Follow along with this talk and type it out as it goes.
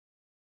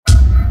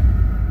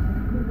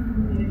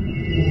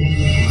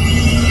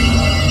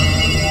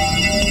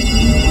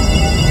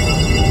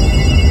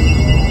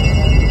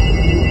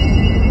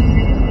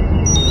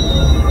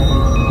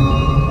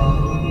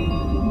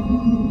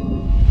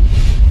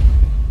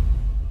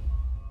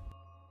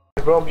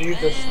Rob, you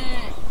just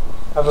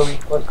have a wee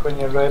click when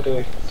you're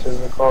ready to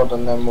record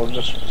and then we'll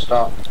just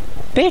start.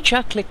 Bitch,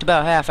 I clicked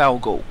about half hour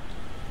ago.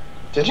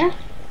 Did you?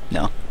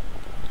 No.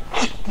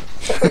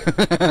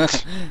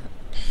 That's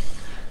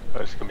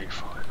gonna be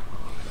fun.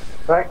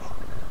 Right.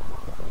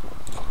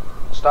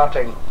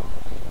 Starting.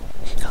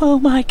 Oh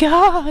my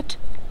god!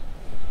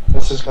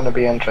 This is going to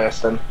be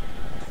interesting.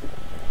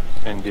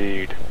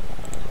 Indeed.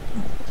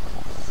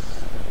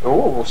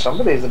 Oh,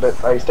 somebody's a bit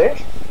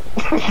feisty.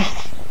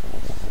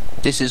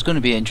 This is going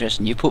to be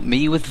interesting. You put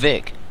me with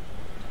Vic.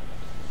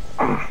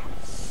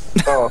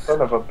 Oh, son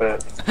of a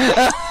bit.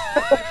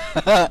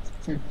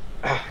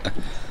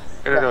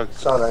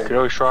 Sorry.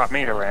 Girl shot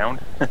me around.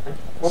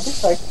 What did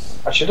I?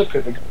 I should have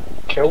put the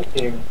kill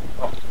game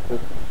up to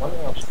one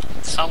else.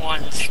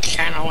 Someone's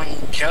channeling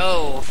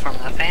Joe from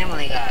the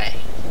Family Guy.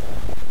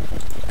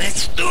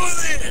 Let's do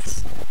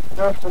this!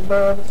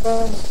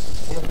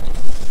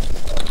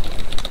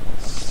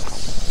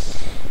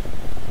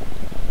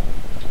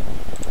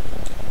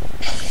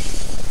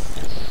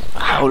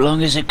 How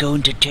long is it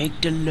going to take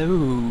to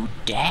load?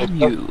 Damn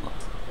you.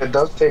 It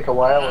does take a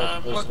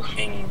while.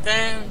 Fucking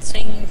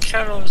dancing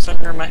shadows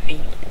under my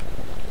feet.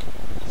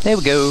 There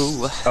we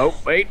go. Oh,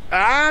 wait.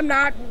 I'm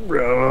not.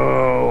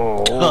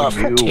 Oh, Tough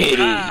titty.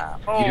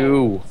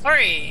 3,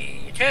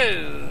 2,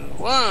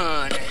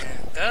 1,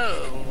 and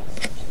go.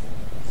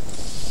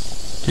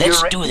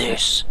 Let's do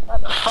this.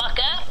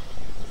 Motherfucker!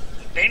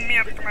 Lead me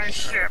up to my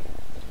ship.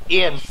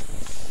 Ian.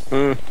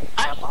 I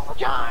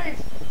apologize.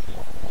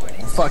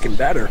 fucking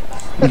better.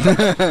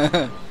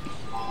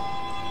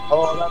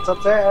 Oh, that's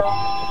up there.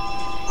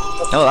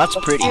 Oh, that's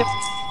pretty.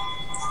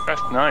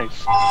 That's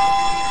nice.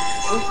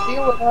 Who's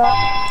feeling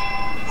that?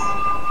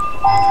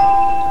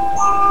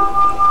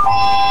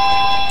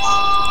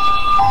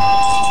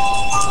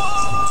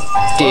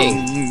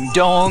 Ding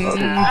dong,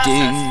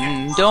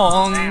 ding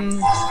dong.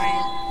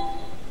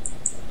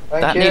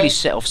 Thank That you. nearly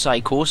set off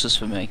psychosis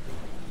for me.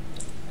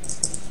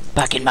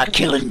 Back in my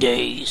killing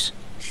days.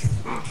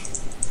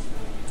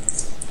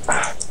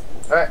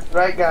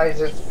 Right, guys,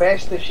 it's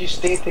best if you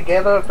stay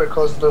together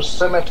because there's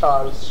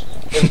scimitars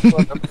in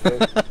front of you,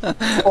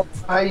 or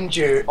behind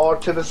you, or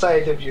to the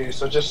side of you,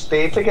 so just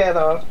stay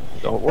together.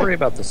 Don't worry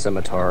about the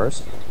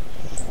scimitars.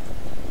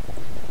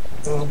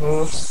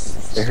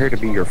 They're here to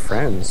be your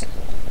friends.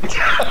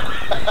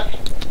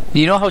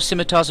 You know how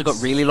scimitars have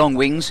got really long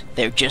wings?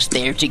 They're just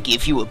there to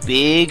give you a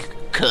big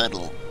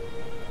cuddle.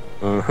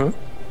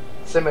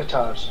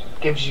 Scimitars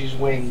gives you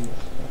wings.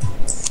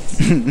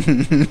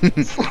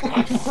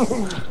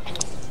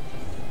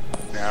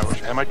 Now,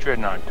 how much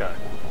Dreadnought done?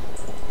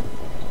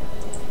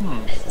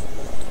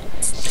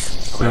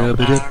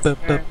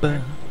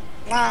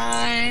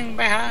 Lying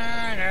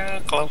behind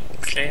a cloak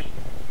ship.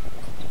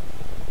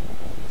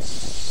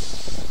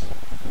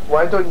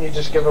 Why don't you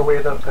just give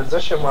away their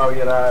position while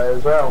you're at it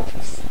as well?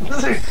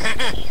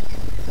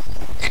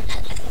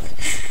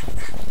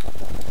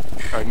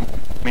 I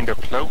mean, they're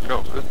cloaked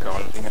up. Good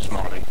God, I think it's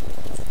Molly.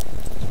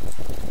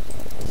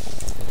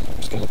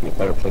 It's gonna be a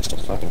better place to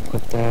fucking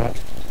put that.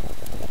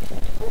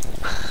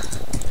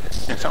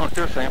 It sounds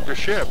just like the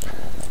ship.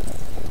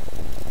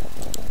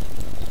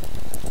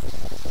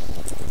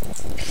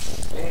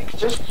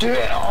 Just do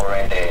it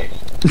already.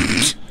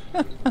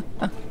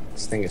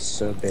 This thing is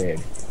so big.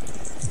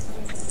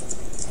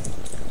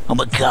 Oh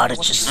my god,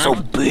 it's just so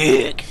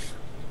big.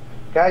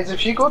 Guys,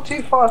 if you go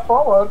too far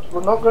forward,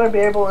 we're not going to be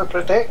able to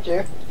protect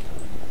you.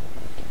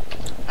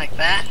 Like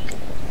that?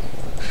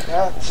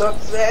 That's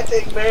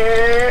upsetting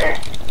me.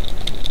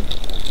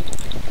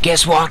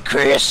 Guess what,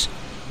 Chris?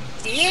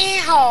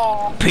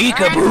 Yeehaw!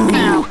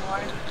 Peekaboo!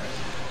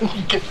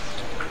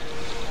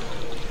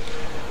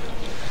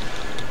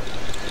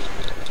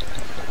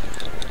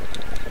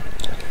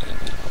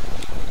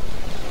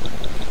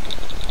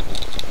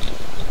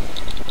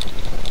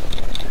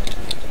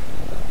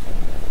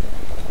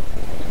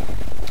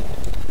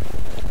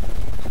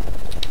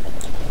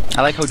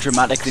 I like how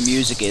dramatic the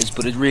music is,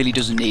 but it really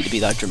doesn't need to be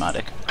that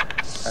dramatic.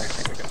 I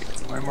think I gotta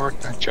get one more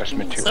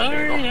adjustment to it.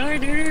 Sorry, There you I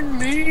didn't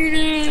mean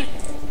it.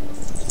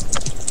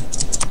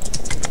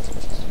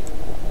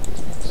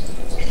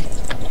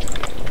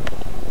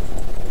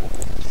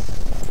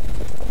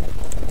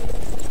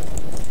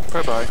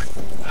 go. Bye-bye.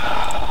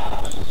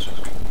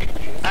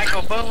 I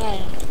go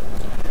boom.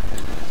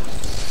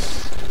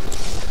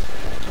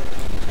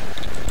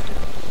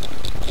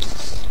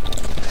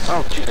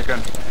 Oh, jeez, I got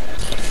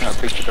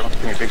don't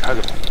give me a big hug.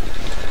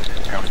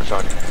 Now I'm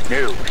sorry.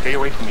 No, stay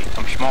away from me.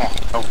 I'm small.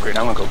 Oh, great,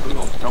 I'm gonna go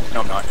Google. No,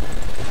 I'm not.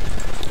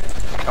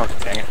 Oh,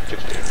 dang it,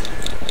 just did.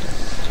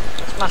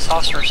 It's my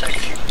saucer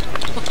section.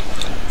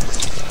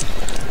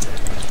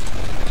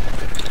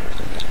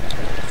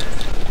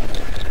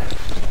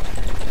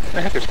 Where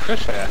the heck is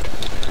Chris at?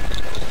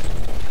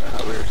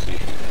 Where is he?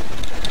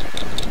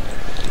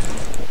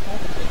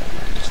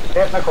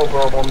 Technical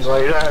problems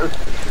right now.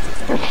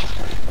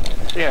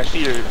 Yeah, I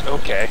see you.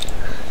 Okay.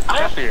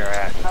 That's where you're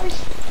at.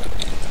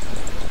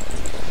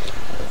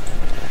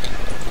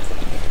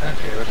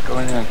 Okay, let's go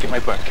in and get my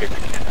butt kicked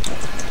again.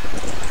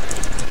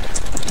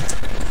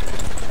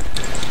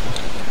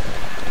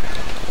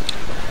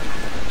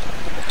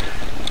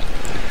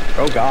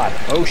 god.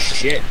 Oh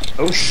shit.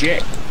 Oh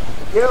shit.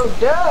 Yo,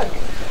 Doug!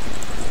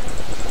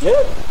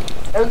 Yep.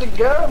 How's it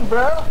going,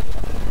 bro?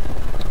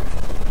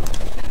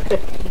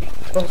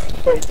 Don't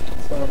quite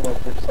sound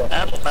like yourself.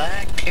 Up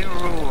back to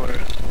roar.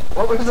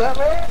 What was that,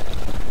 man?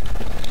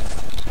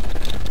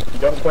 You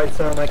don't quite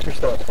sound like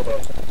yourself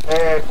today.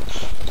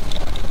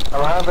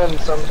 I'm having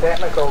some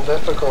technical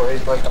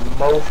difficulties like a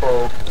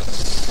mofo.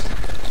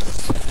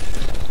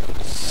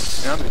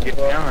 I'm just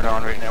getting hammered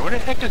on right now. Where the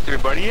heck is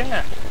everybody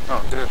at?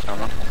 Oh, there's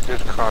someone.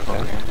 There's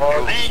Cosmo.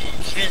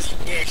 Vengeance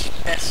is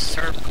the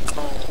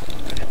circle.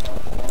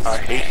 I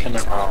hate him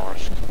at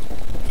ours.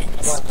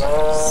 Oh my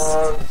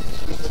god.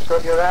 You just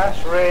got your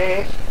ass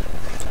raped.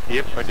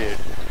 Yep, I did.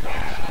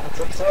 That's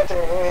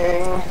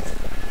upsetting.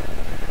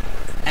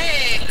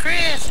 Hey,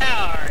 Chris,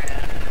 how are ya?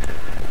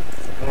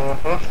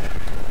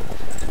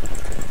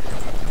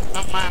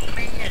 Don't mind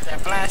me as I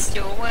blast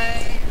you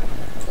away.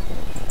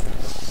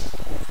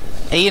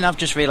 Ian, I've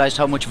just realised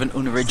how much of an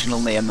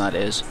unoriginal name that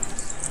is.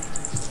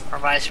 Or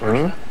vice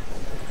versa.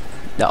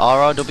 The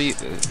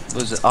RRW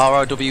was it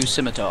RRW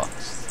Scimitar.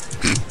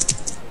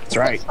 That's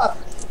right.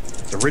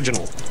 It's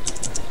original.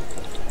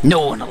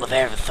 No one will have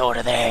ever thought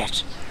of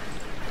that.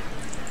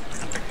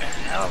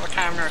 Hell of a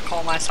time to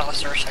recall my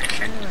saucer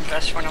section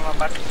just when I'm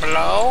about to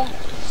blow.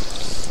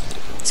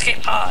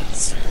 Escape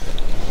pods.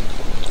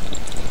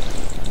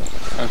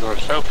 I go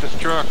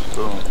self-destruct.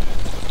 Boom.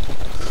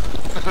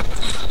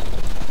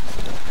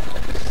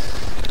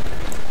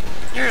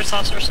 You're a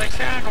saucer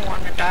section. I don't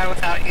want to die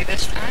without you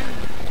this time.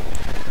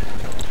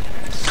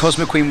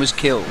 Cosmo Queen was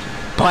killed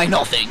by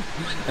nothing,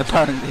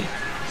 apparently.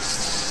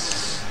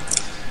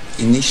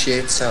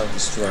 Initiate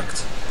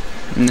self-destruct.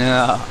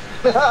 No.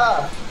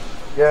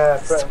 Yeah,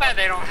 That's why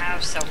they don't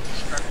have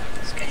self-destruct in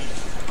this game.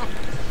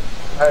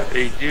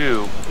 They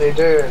do. they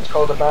do. It's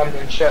called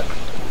abandoned ship.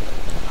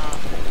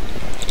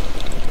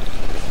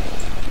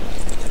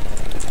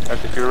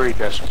 That's if you're really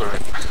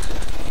desperate.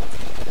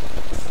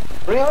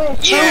 Really?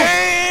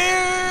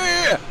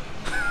 Yeah!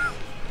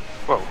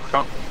 Whoa,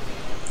 some...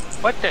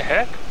 What the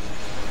heck?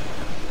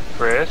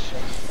 Chris?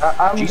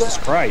 I'm Jesus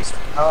just, Christ.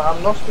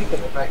 I'm not speaking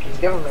to Vic. He's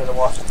giving me the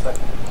watch to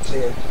see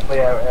it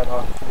play out and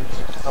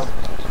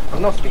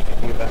I'm not speaking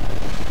to you, Vic.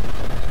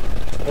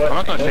 I'm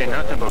not gonna say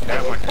nothing about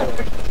that one.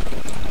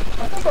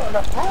 No, I'm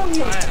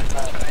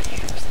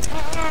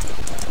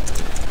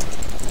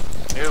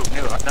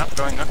not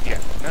throwing up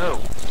yet. No,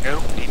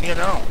 leave me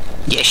alone.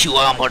 Yes, you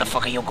are,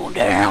 motherfucker. You're going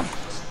down.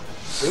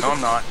 No,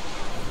 I'm not.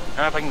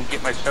 Now if I can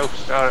get myself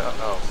started.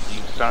 Oh,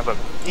 you son of a...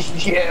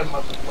 Yeah,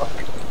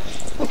 motherfucker.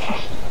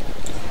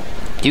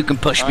 You can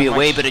push me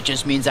away, but it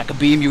just means I can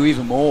beam you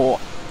even more.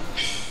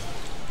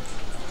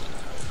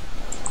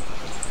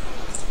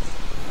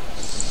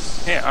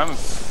 Yeah, I'm...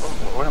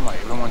 What am I?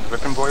 Everyone's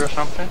whipping boy or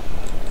something?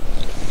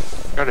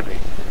 Gotta be.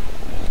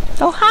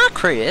 Oh, hi,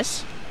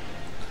 Chris.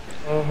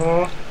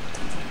 I'm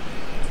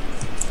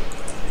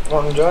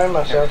enjoying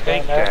myself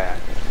Take right now. that.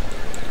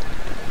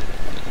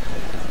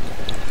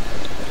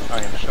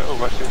 I am so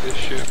rusty at this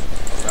shit.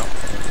 No.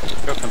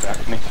 They'll come back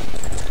to me.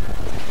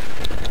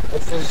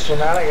 This is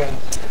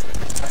shenanigans.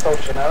 I call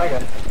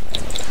shenanigans.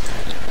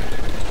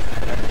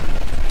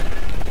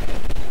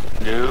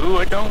 No,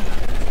 I don't.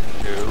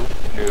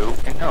 No,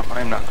 and no,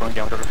 I'm not going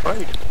down to the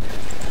fight.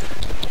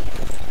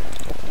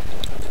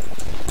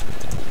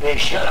 Hey,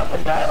 shut up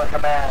and die like a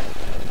man.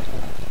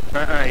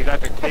 You got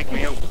to take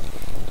me out.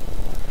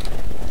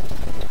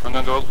 I'm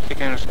gonna go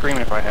kicking and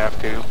screaming if I have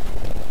to.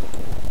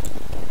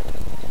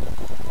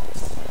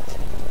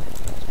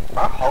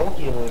 My whole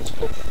healing is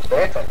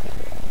pathetic.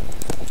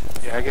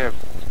 Yeah, I gotta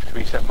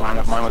reset mine.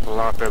 Mine was a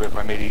lot better if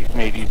I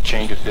made these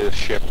changes to this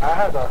ship. I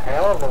had a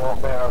hell of a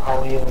lot better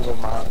whole healings in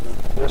my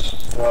this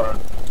war.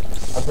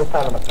 I'm just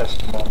having a piss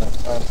moment.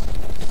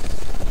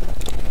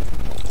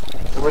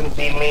 It wouldn't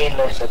be me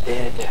unless I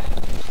did.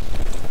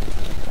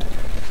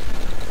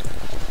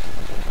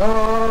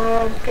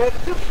 Oh, get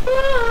the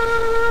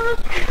fuck!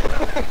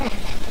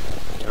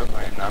 No,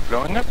 I am not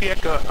blowing up yet.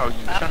 Oh,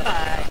 you son of a...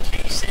 Bye-bye,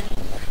 Jason.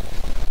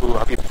 Ooh,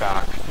 I'll get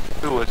back.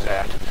 Who was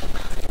that?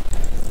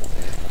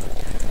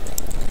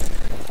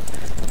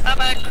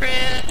 Bye-bye,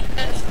 Chris.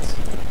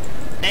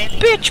 Maybe.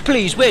 Bitch,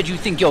 please, where do you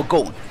think you're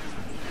going?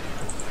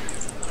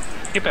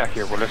 Get back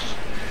here, Willis.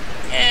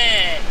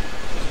 Yeah.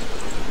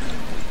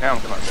 Now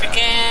I'm coming back.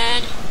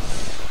 Again.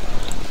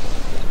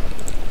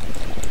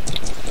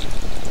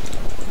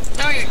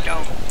 No, you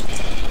don't.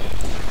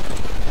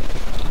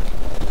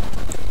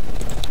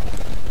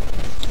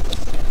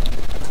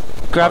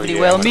 Gravity Oh,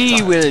 yeah, well I'm me,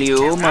 gonna will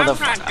you, I'm not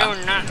motherfucker?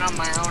 doing nothing on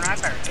my own. I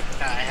better get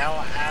the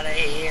hell out of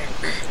here.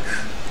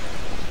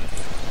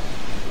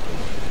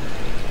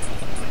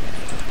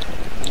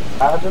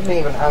 I didn't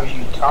even have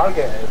you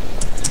targeted.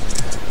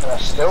 And I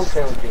still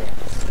killed you.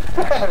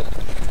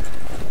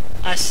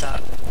 I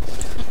suck.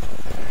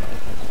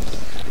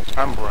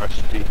 I'm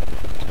rusty.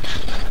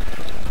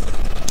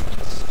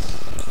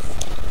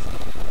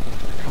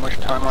 How much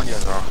time on you,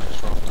 though?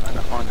 So I'm trying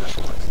to find this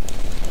one.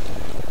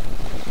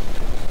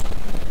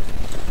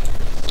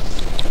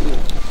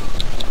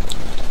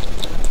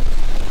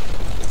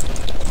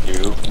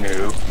 You.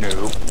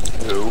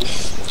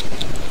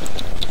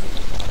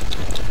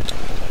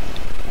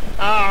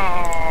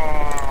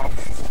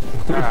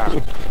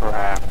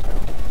 crap.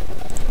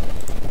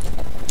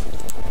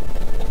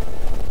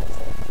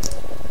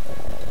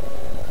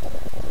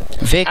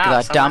 Vic, Ah,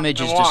 that so damage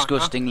that's is the one, huh?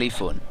 disgustingly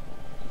fun.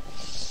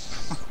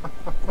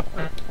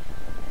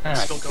 Ah,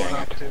 Still going dang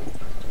up it.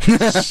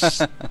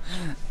 too.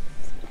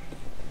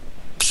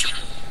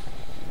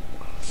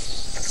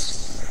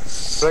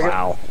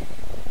 Wow.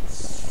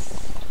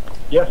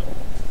 Yeah.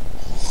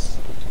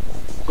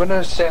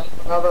 Gonna set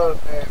another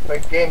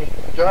big game.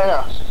 Join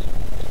us.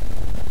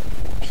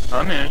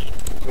 I'm in.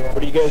 Yeah.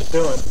 What are you guys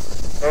doing?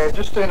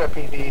 Just doing a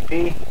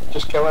PvP,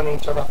 just killing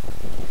each other.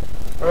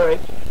 Alright,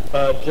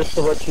 just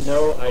to let you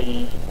know,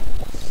 I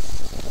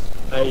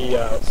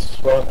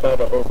swapped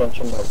out a whole bunch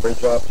of my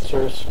bridge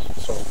officers,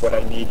 so what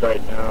I need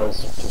right now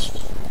is just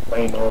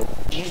plain old...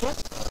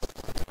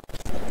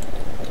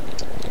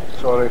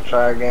 Sorry,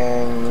 try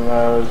again.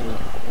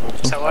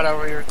 So what are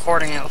we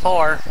recording it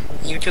for?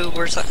 YouTube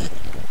or something?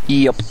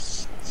 Yep.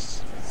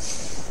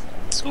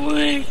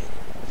 Sweet.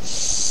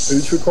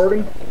 Who's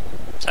recording?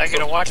 So I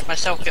gotta watch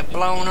myself get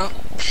blown up.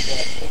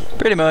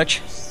 Pretty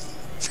much.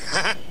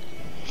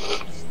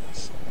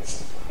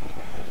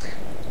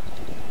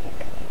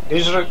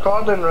 He's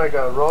recording,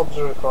 Rigger. Rob's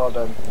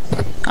recording.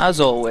 As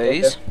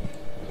always.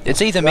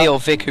 It's either me or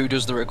Vic who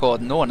does the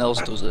recording, no one else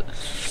does it.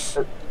 Is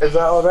that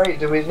alright?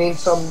 Do we need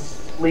some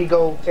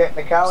legal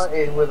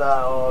technicality with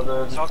that, or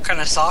the... What kind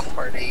of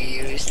software do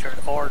you use to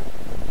record?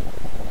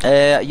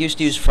 I used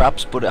to use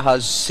Fraps, but it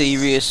has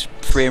serious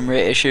frame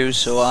rate issues,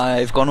 so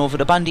I've gone over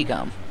to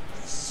Bandicam.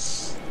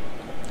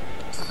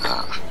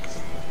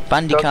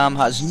 Bandicam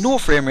has no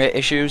frame rate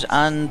issues,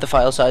 and the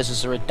file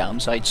sizes are a damn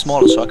sight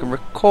smaller, so I can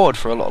record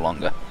for a lot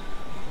longer.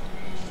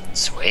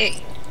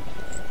 Sweet.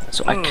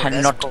 So I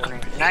cannot.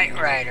 Knight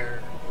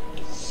Rider.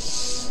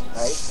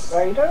 Knight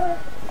Rider?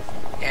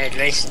 Yeah,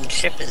 Jason's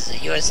ship is the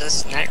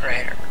USS Knight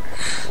Rider.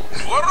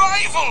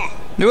 Arrival!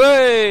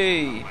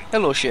 Hey!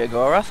 Hello,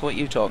 Shegorath. What are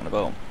you talking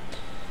about?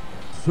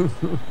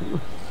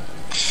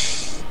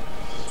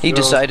 He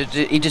decided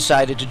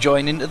to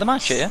join into the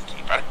match here.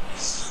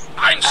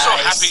 I'm so I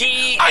happy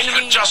see I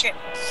enemy could just ship.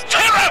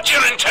 tear out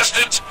your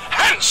intestines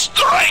and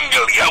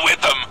strangle you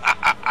with them.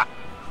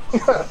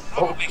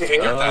 Probably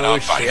figured that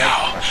out by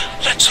now.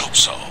 Let's hope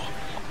so.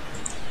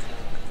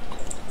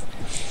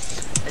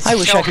 I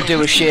wish I could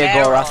do a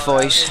Shegorath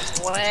voice.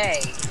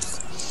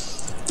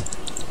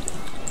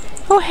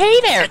 Oh, hey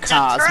there, It's a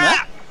Cosma.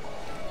 trap.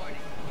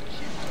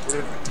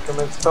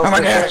 Oh my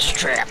god, it's a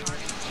trap.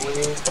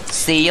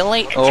 See you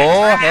later.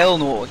 Oh, hell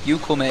no. You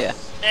come here.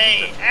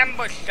 They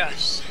ambushed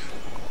us.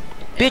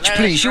 Bitch, Let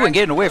please, us you ain't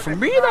getting away from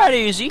me that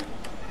easy.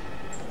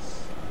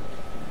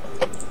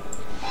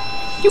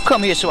 You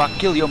come here so I can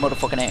kill your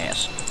motherfucking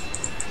ass.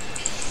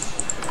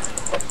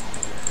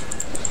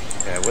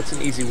 Yeah, what's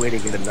an easy way to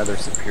get another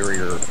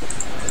superior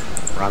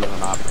rather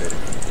than operative?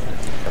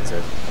 That's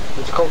it.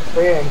 It's called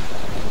playing.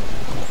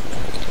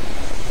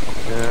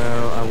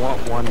 No, I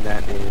want one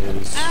that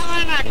is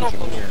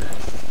engineer.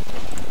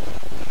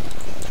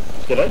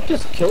 Did I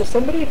just kill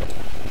somebody?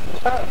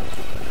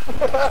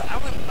 I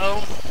went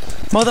boom.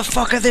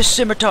 Motherfucker, this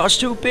scimitar's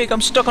too big.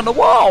 I'm stuck on the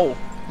wall.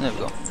 There we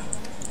go.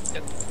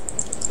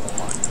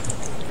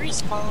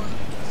 Respawn.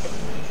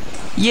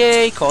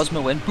 Yay,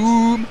 Cosmo went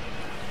boom.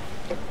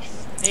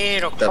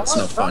 It'll That's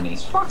not funny.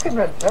 That's fucking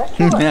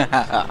ridiculous.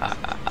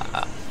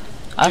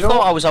 I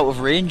thought I was out of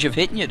range of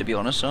hitting you, to be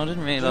honest, so I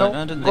didn't really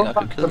I didn't think I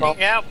could kill you.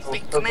 Yeah,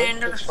 big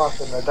commander. It's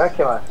fucking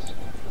ridiculous.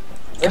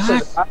 This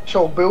is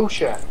actual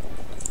bullshit.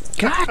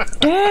 God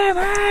damn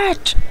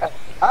it!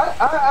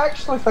 I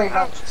actually think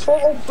that's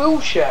total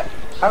bullshit.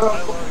 And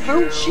I'm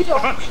bullshit.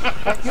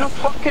 You're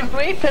fucking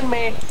raping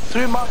me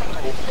through my...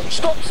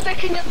 Stop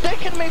sticking your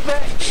dick in me,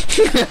 bitch!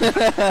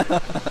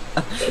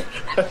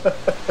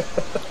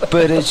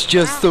 But it's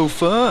just so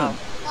fun.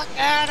 Fuck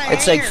out of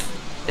It's here.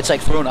 it's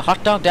like throwing a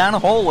hot dog down a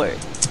hallway.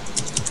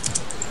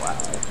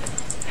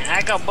 And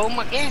I go boom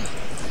again.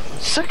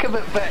 Sick of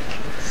it, bitch.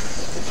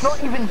 It's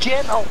not even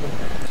gentle.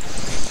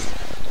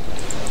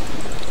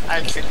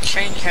 I should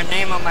change the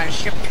name of my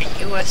ship to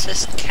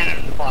USS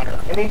Cannon Fodder.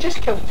 And he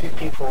just killed 2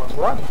 people in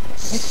one.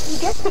 You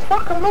get the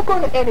fuck, I'm not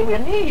going anywhere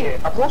near you.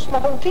 I've lost my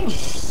whole team.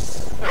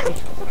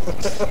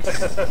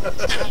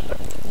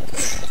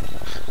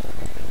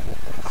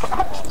 I've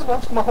actually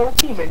lost my whole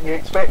team and you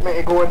expect me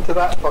to go into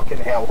that fucking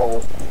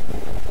hellhole.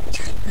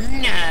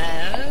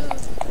 No.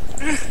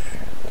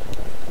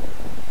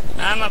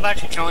 I'm about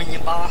to join you,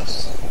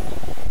 boss.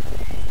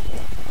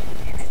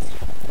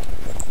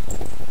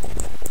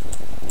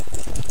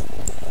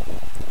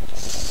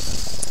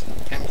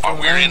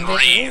 We're in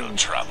real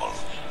trouble.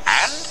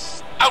 And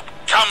out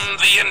come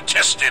the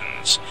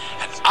intestines.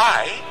 And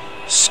I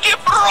skip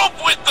rope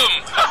with them.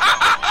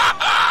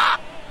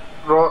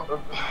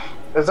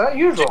 Is that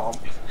you, Rob?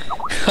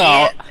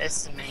 Oh,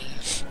 It's me.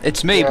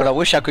 it's me, Yeah. but I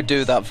wish I could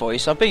do that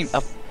voice. I've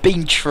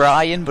been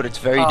trying, but it's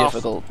very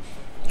difficult.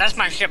 That's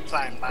my ship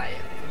flying by you.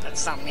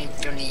 That's not me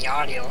doing the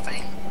audio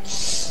thing.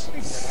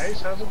 Hey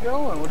guys, how's it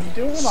going? What are you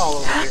doing all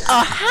over here?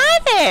 Oh, hi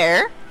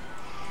there,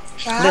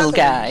 little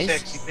guys.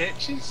 Sexy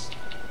bitches.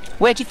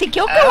 Where do you think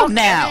you're going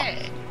now?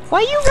 Okay.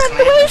 Why you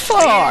running away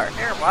for?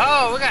 Here,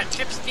 whoa, we got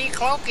Chips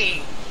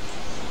decloaking.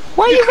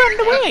 Why you running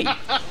away?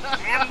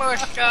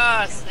 Ambushed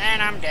us,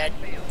 and I'm dead.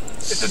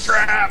 It's a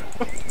trap!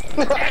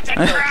 It's a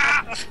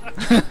trap!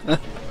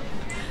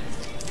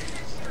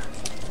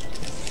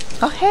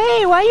 Oh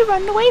hey, why you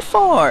running away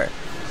for?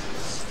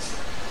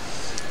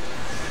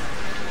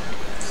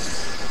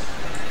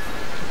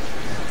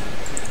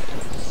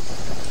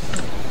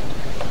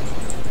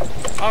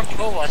 All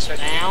two of us are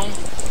down.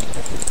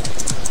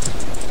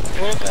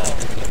 We'll go.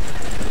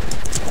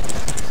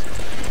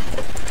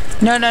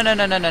 No, no, no,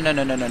 no, no, no, no,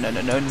 no, no, no,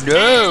 no, no,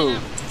 no!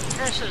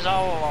 Chris is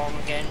all alone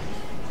again.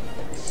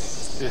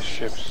 This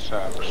ship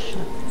sucks.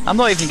 I'm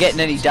not even getting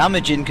any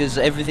damage in because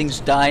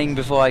everything's dying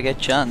before I get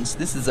chance.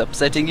 This is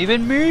upsetting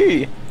even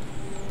me.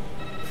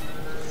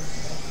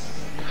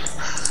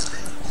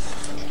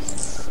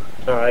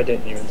 No, I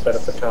didn't even set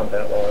up the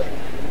combat log.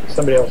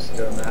 Somebody else is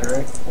doing that,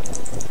 right?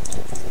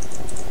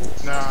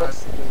 Nah,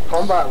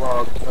 Combat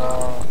log.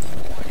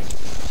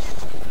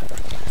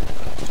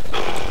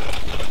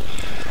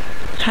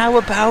 How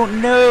about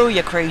no,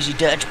 you crazy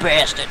Dutch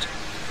bastard?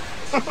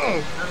 I'm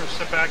gonna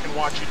sit back and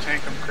watch you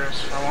tank him,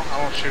 Chris. I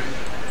won't shoot him.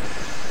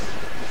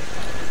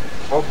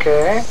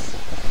 Okay.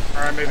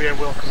 Alright, maybe I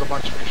will because a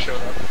bunch of you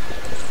showed up.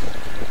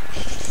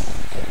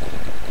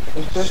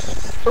 It's just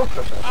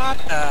focus it. What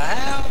the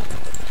hell?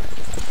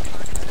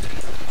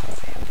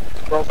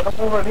 Well, come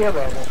over here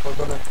then if we're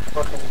gonna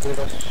fucking do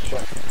this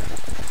shit.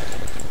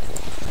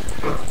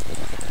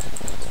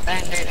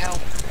 Band-aid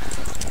help.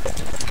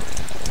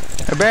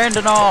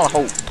 Abandon all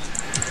hope.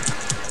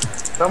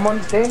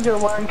 Someone's danger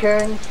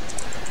wanking.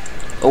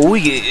 Oh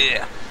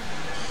yeah.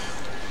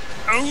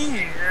 Oh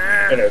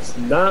yeah. And it's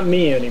not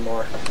me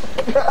anymore.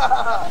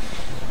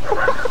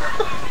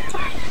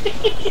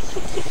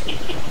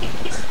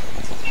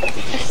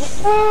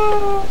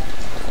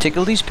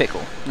 Tickle these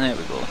pickle. There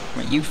we go.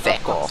 Right, you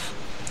feck off.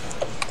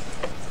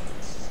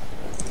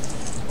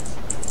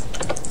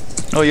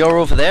 Oh, you're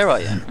over there, are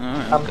you?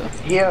 Alright, I'm okay.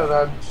 here.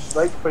 I'd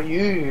like for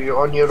you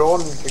on your own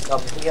to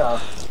come here.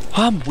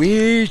 I'm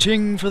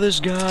waiting for this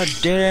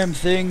goddamn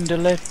thing to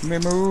let me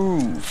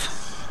move.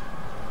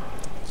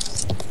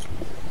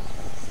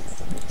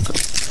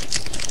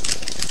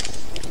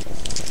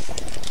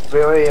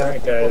 Really?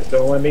 Alright guys,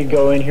 don't let me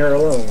go in here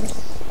alone.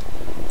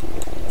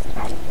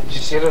 Did you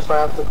seriously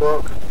have to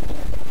go?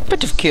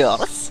 But of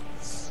course.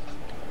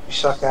 You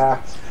suck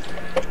ass.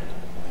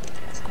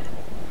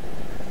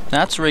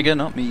 That's Rigger,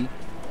 not me.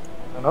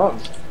 I know.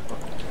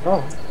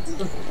 No.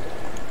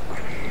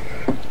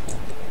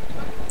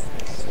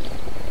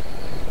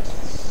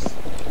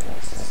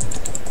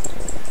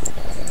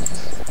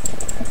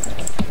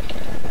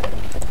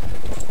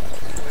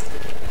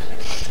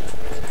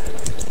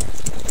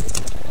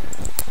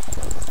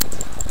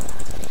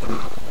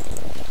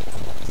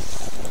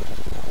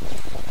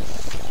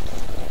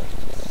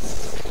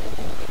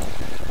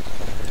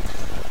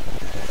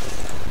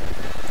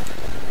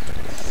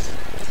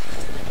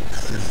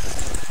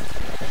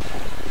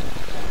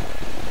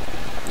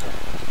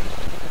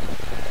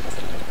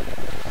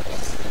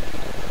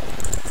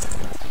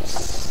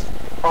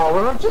 Oh,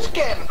 we're just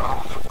getting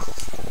off.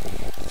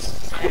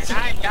 And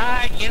I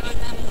died giving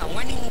them the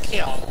winning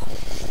kill.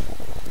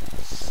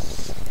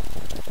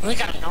 We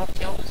got no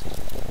kills.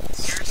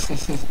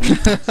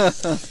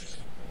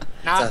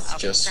 Not That's a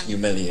just fucking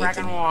humiliating.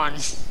 Dragon one.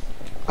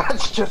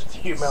 That's just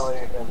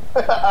humiliating.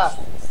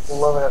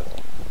 Love it.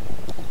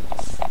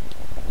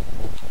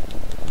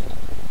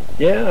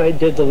 Yeah, I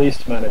did the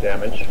least amount of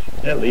damage.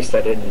 At least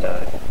I didn't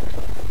die.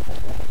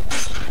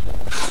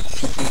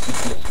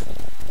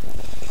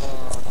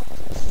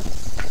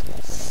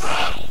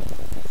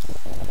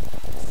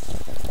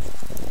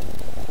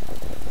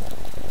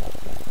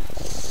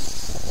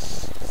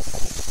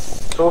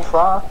 So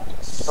far,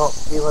 not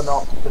feeling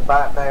up the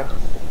back now.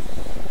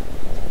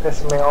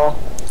 Pissing me off.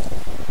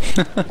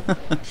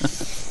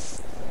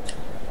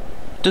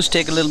 Does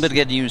take a little bit to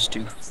get used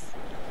to.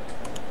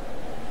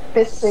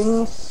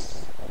 Pissing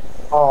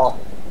off.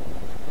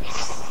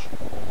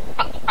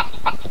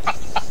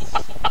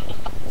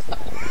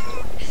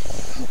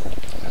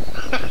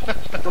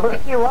 What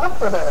are you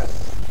laughing at?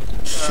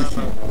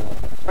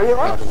 What are you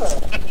laughing at?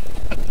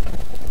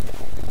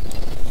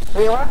 What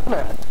are you laughing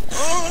at?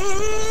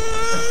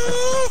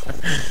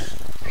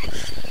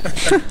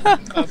 I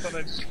thought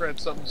I just read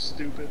something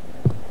stupid.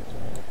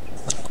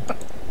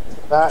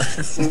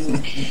 That's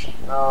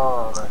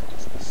oh, right.